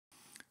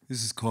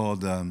This is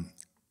called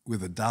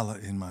With a Dollar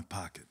in My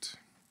Pocket.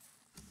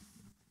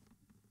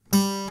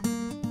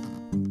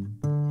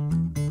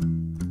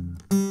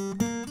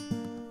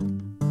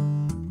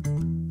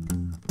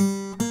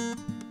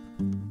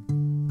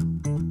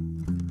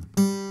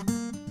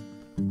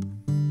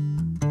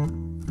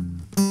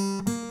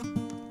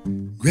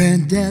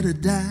 Granddaddy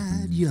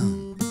died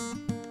young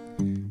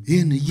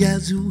in the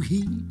Yazoo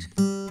heat.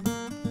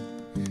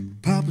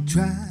 Papa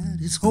tried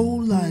his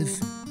whole life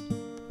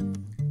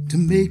to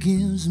make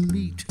ends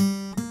meet.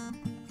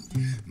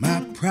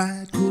 My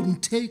pride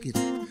couldn't take it.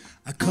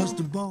 I cussed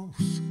the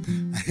boss.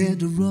 I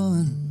had to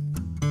run.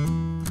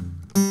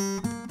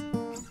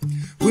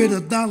 With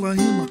a dollar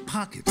in my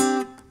pocket,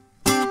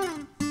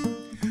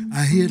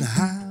 I hit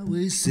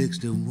Highway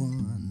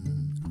 61.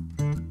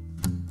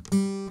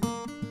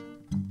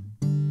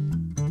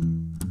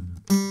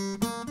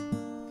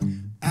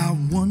 I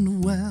wonder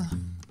where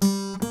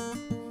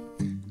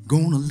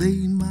gonna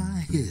lay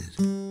my head.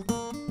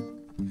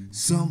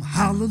 Some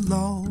hollow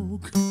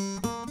log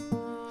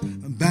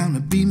bound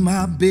to be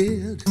my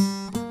bed.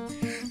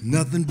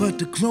 Nothing but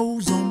the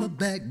clothes on my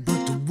back,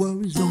 but the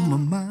worries on my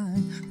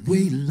mind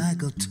weigh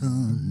like a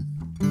ton.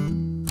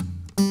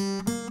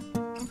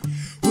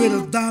 With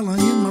a dollar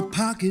in my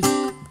pocket,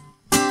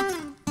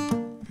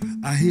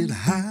 I hit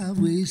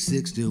Highway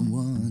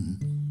 61.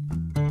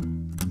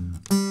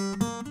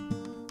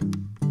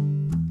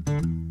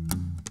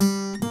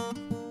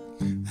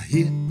 I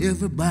hear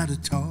everybody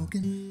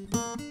talking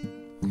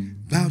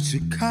about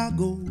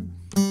Chicago.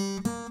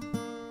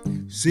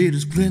 Say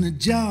there's plenty of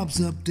jobs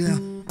up there,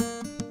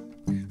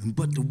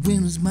 but the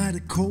winter's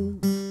mighty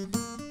cold.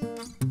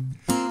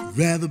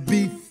 Rather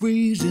be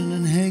freezing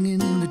than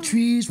hanging in the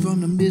trees from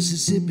the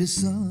Mississippi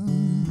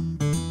sun.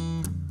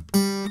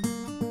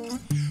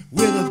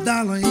 With a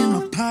dollar in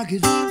my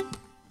pocket,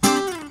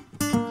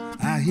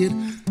 I hit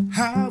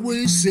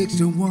Highway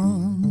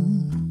 61.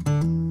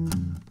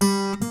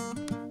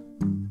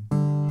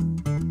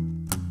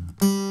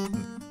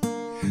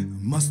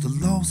 Must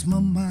have lost my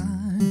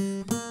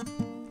mind.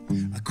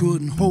 I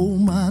couldn't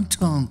hold my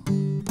tongue.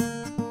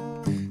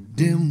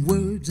 Them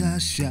words I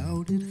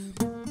shouted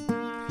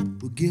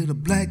would get a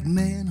black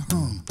man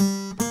hung.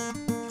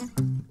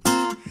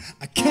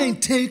 I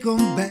can't take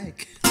 'em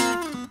back.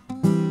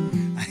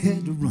 I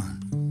had to run.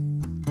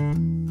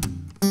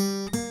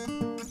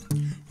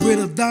 With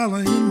a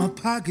dollar in my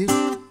pocket,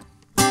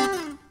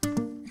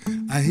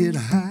 I hit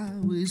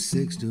Highway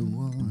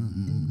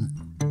 61.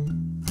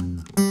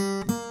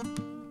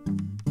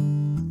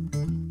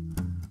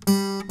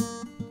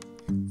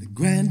 The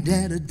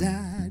granddaddy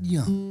died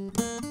young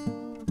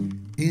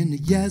in the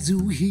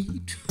Yazoo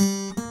heat.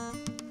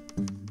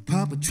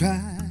 Papa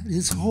tried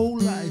his whole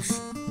life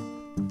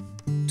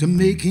to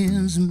make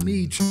ends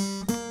meet.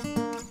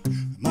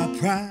 My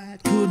pride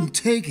couldn't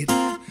take it.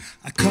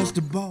 I cussed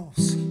the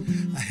boss.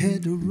 I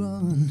had to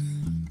run.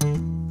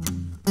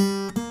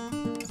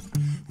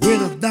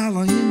 With a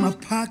dollar in my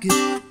pocket,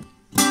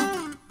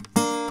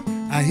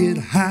 I hit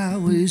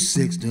Highway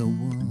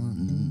 61.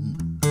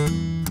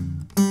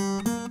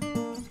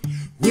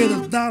 With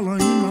a dollar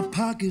in my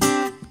pocket,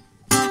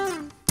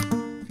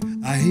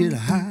 I hit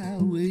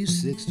Highway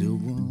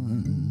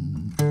 61.